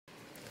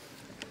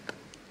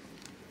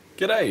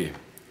G'day!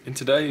 In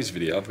today's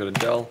video I've got a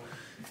Dell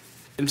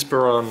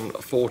Inspiron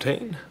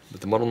 14 with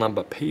the model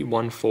number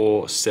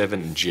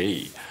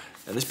P147G,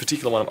 and this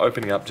particular one I'm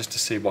opening up just to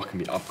see what can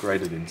be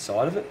upgraded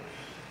inside of it.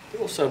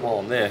 But also while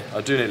I'm there,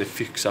 I do need to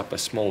fix up a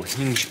small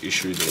hinge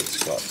issue that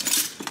it's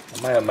got.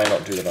 I may or may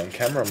not do that on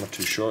camera, I'm not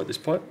too sure at this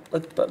point,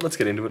 but let's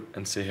get into it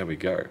and see how we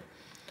go.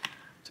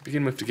 To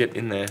begin with, to get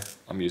in there,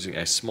 I'm using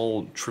a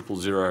small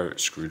 000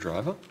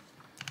 screwdriver,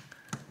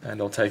 and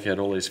I'll take out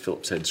all these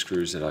Phillips head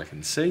screws that I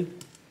can see.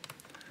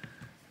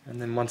 And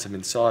then once I'm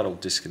inside, I'll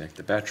disconnect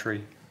the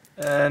battery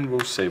and we'll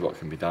see what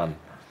can be done.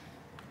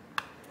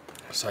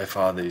 So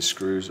far these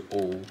screws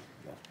look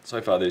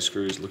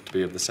to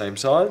be of the same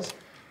size.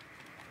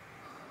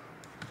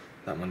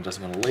 That one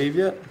doesn't want to leave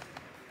yet.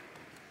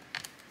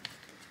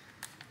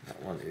 That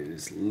one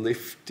is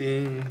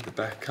lifting the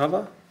back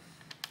cover.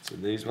 So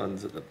these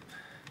ones at the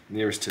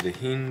nearest to the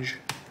hinge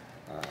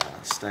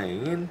are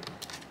staying in.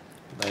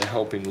 They're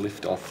helping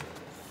lift off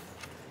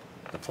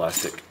the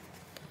plastic.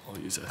 I'll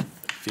use a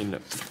thin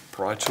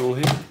pry tool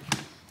here,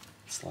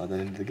 slide that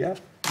into the gap,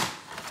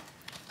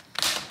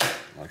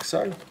 like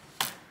so. Okay,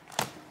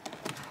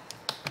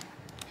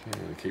 I'm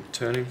going to keep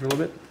turning for a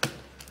little bit.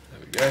 There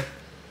we go.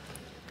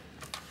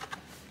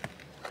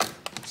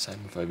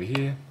 Same with over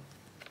here.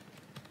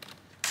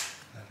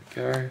 There we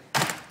go.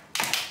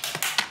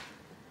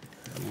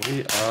 And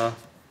we are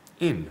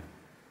in.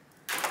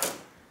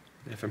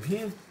 Now from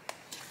here,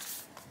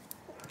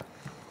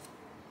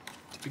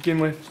 to begin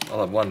with,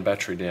 I'll have one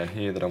battery down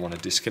here that I want to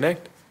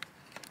disconnect.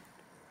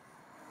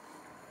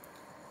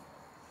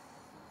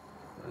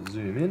 I'll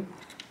zoom in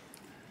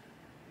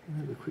and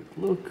have a quick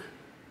look.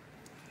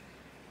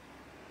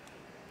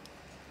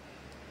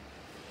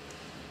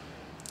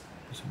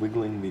 Just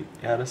wiggling the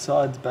outer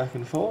sides back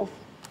and forth.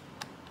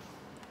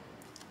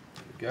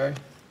 There we go.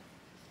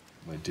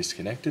 We're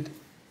disconnected.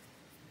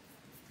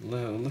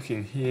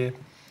 Looking here,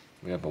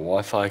 we have a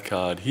Wi-Fi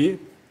card here,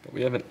 but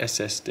we have an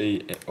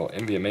SSD or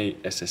NVMe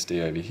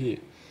SSD over here,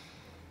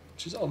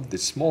 which is of the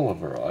smaller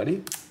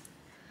variety.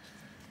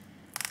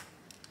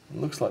 It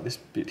looks like this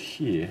bit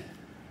here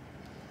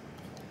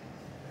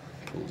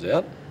pulls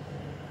out.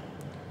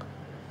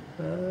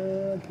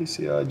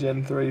 PCI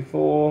Gen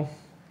 3.4.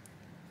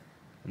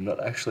 I'm not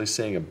actually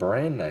seeing a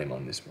brand name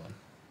on this one.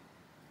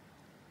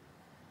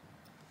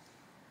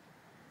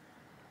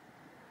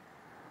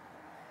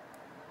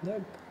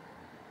 Nope.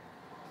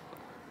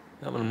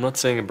 That one I'm not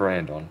seeing a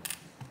brand on.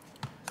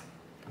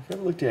 If you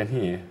have a look down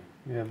here,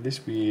 we have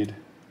this weird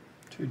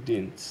two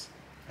dints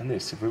and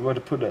this. If we were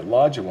to put a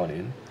larger one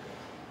in,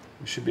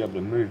 we should be able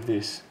to move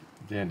this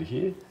down to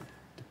here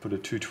to put a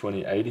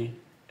 22080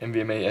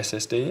 NVMe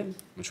SSD in,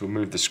 which will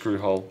move the screw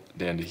hole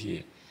down to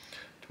here.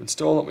 To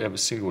install it, we have a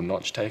single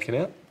notch taken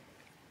out.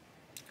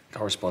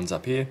 Corresponds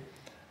up here.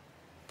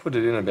 Put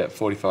it in about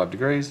 45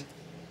 degrees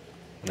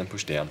and then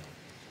push down.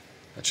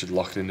 That should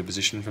lock it into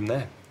position from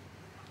there.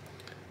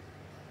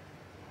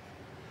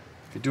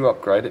 If you do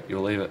upgrade it,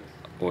 you'll leave it,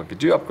 or if you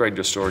do upgrade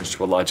your storage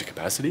to a larger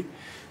capacity,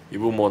 you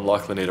will more than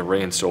likely need to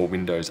reinstall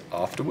Windows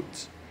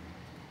afterwards.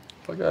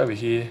 If I go over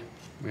here,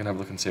 we're going to have a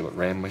look and see what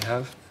RAM we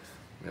have.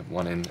 We have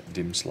one in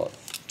DIMM slot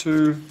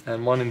 2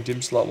 and one in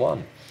DIMM slot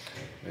 1.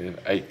 We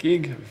have 8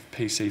 gig of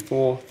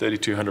PC4,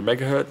 3200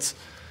 megahertz.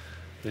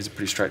 These are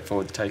pretty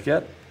straightforward to take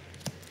out.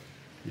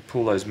 You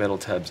pull those metal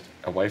tabs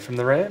away from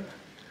the RAM.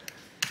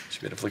 You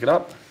should be able to flick it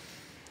up,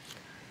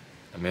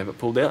 and we have it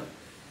pulled out.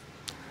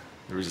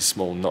 There is a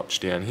small notch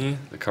down here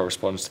that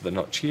corresponds to the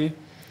notch here.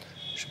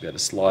 You should be able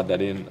to slide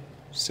that in,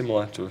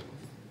 similar to what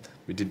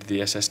we did to the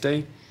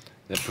SSD,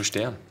 then push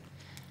down.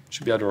 You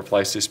should be able to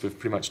replace this with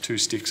pretty much 2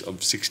 sticks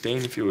of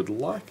 16 if you would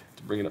like,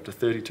 to bring it up to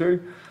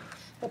 32,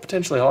 or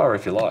potentially higher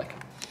if you like.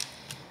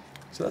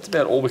 So that's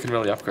about all we can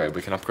really upgrade.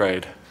 We can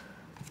upgrade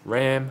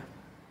RAM,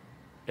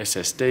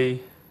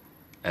 SSD,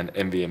 and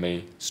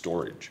NVMe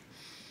storage.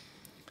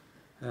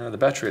 The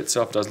battery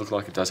itself does look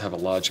like it does have a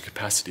larger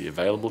capacity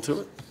available to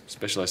it,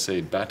 especially I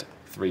see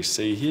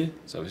BAT3C here,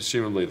 so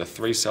presumably the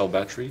 3-cell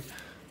battery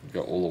would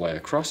go all the way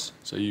across,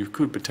 so you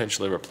could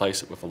potentially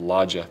replace it with a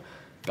larger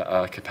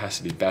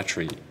capacity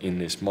battery in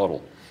this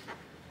model.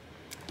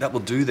 That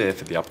will do there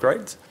for the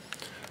upgrades.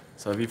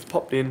 So if you've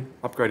popped in,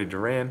 upgraded your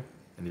RAM,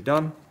 and you're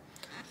done,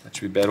 that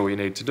should be about all you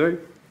need to do.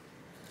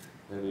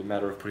 Then it'll be a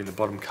matter of putting the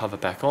bottom cover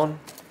back on,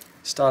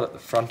 start at the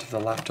front of the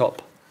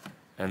laptop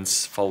and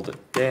fold it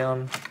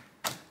down.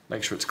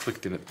 Make sure it's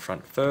clicked in at the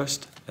front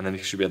first, and then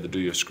you should be able to do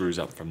your screws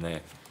up from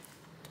there.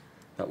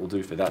 That will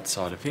do for that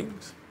side of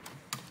things.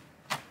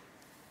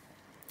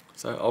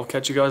 So I'll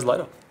catch you guys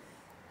later.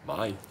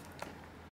 Bye.